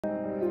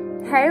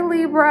Hey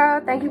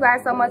Libra, thank you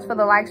guys so much for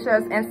the likes,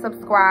 shares, and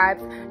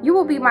subscribes. You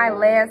will be my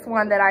last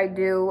one that I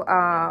do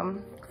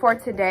for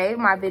today,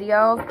 my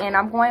videos, and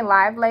I'm going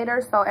live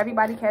later, so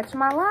everybody catch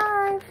my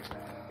live.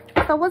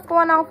 So what's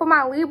going on for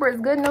my Libras?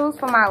 Good news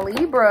for my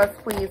Libras,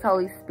 please,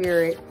 Holy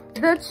Spirit.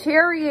 The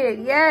Chariot,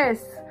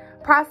 yes.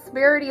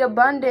 Prosperity,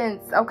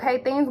 abundance, okay?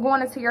 Things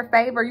going into your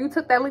favor. You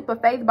took that leap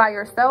of faith by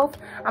yourself.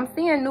 I'm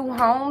seeing new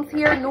homes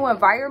here, new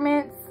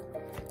environments,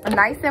 a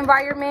nice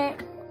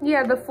environment.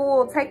 Yeah, the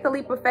Fool, take the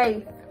leap of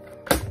faith.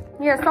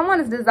 Yeah, someone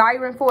is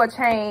desiring for a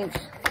change.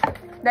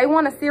 They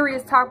want a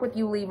serious talk with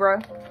you,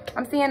 Libra.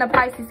 I'm seeing a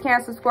Pisces,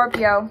 Cancer,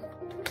 Scorpio,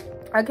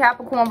 a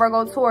Capricorn,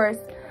 Virgo, Taurus.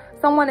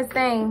 Someone is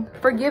saying,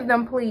 forgive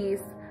them,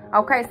 please.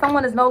 Okay,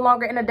 someone is no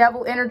longer in a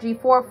devil energy.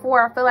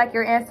 4-4, I feel like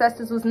your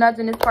ancestors was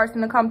nudging this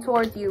person to come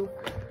towards you.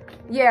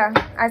 Yeah,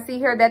 I see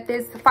here that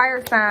this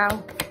fire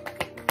sign,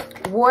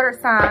 water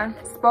sign,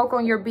 spoke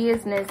on your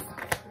business.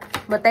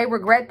 But they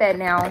regret that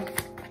now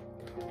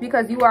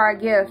because you are a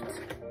gift.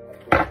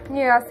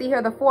 Yeah, I see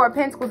here the Four of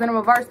Pentacles in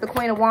reverse, the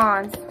Queen of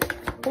Wands.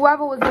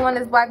 Whoever was doing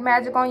this black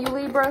magic on you,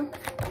 Libra,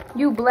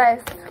 you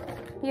blessed.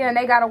 Yeah, and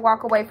they got to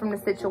walk away from the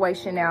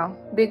situation now.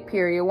 Big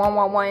period.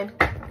 111.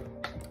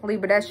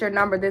 Libra, that's your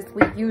number this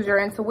week. Use your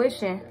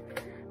intuition.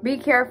 Be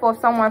careful of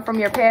someone from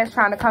your past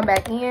trying to come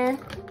back in.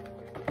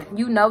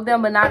 You know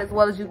them, but not as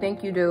well as you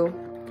think you do.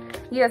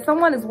 Yeah,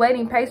 someone is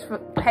waiting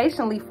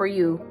patiently for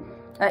you.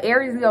 A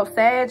Aries, Leo,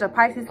 Sag, a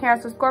Pisces,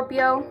 Cancer,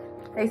 Scorpio.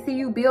 They see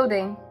you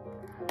building.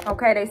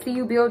 Okay, they see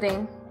you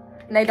building.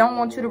 And they don't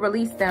want you to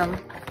release them.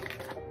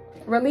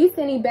 Release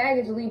any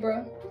baggage,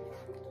 Libra.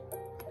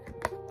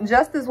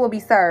 Justice will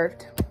be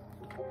served.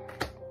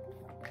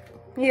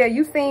 Yeah,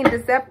 you've seen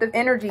deceptive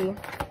energy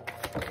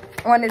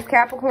on this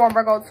Capricorn,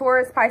 Virgo,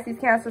 Taurus, Pisces,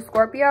 Cancer,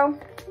 Scorpio.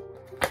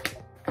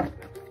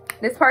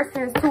 This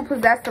person is too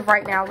possessive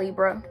right now,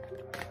 Libra.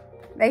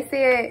 They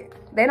said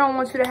they don't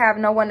want you to have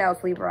no one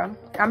else, Libra.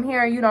 I'm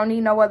hearing you don't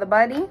need no other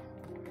buddy.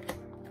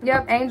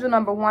 Yep, angel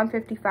number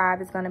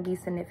 155 is going to be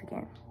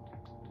significant.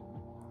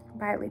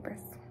 Bye,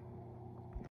 Libras.